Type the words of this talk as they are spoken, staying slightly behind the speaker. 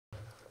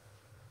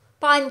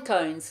Pine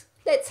cones.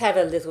 Let's have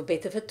a little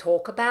bit of a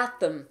talk about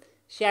them.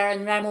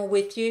 Sharon Ramel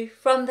with you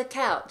from the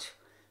couch.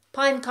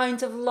 Pine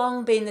cones have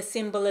long been a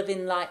symbol of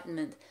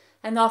enlightenment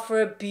and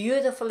offer a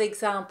beautiful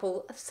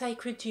example of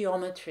sacred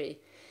geometry.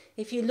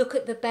 If you look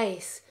at the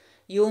base,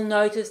 you'll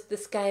notice the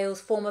scales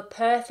form a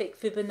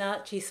perfect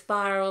Fibonacci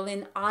spiral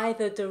in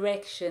either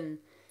direction.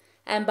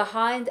 And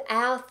behind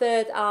our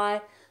third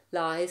eye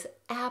lies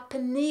our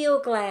pineal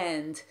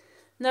gland.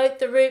 Note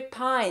the root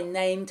pine,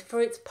 named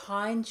for its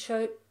cone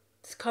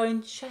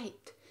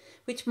shape,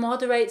 which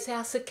moderates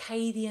our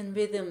circadian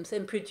rhythms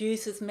and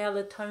produces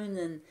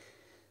melatonin.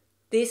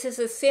 This is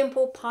a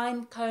simple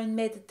pine cone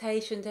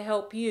meditation to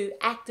help you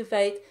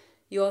activate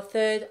your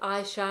third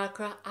eye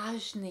chakra,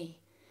 Ajni.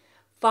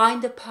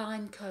 Find a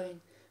pine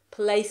cone,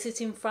 place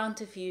it in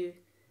front of you.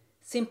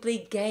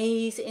 Simply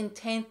gaze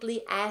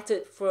intently at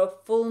it for a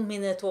full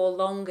minute or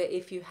longer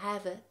if you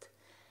have it.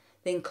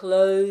 Then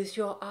close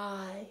your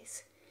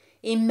eyes.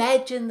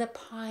 Imagine the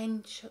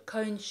pine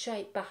cone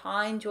shape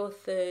behind your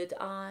third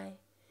eye.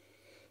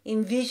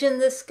 Envision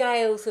the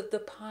scales of the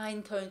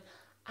pine cone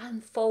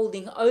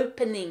unfolding,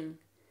 opening,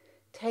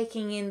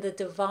 taking in the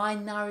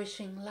divine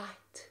nourishing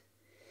light.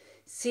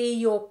 See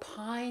your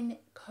pine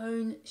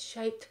cone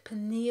shaped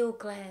pineal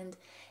gland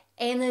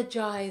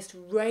energized,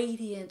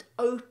 radiant,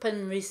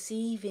 open,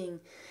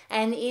 receiving,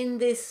 and in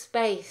this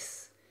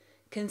space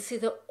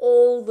consider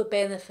all the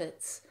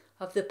benefits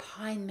of the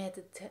pine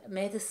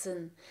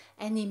medicine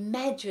and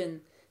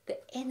imagine the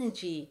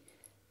energy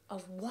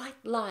of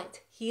white light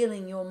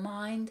healing your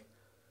mind,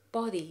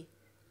 body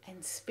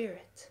and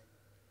spirit.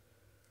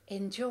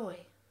 Enjoy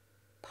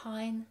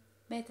Pine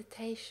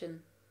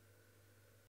Meditation.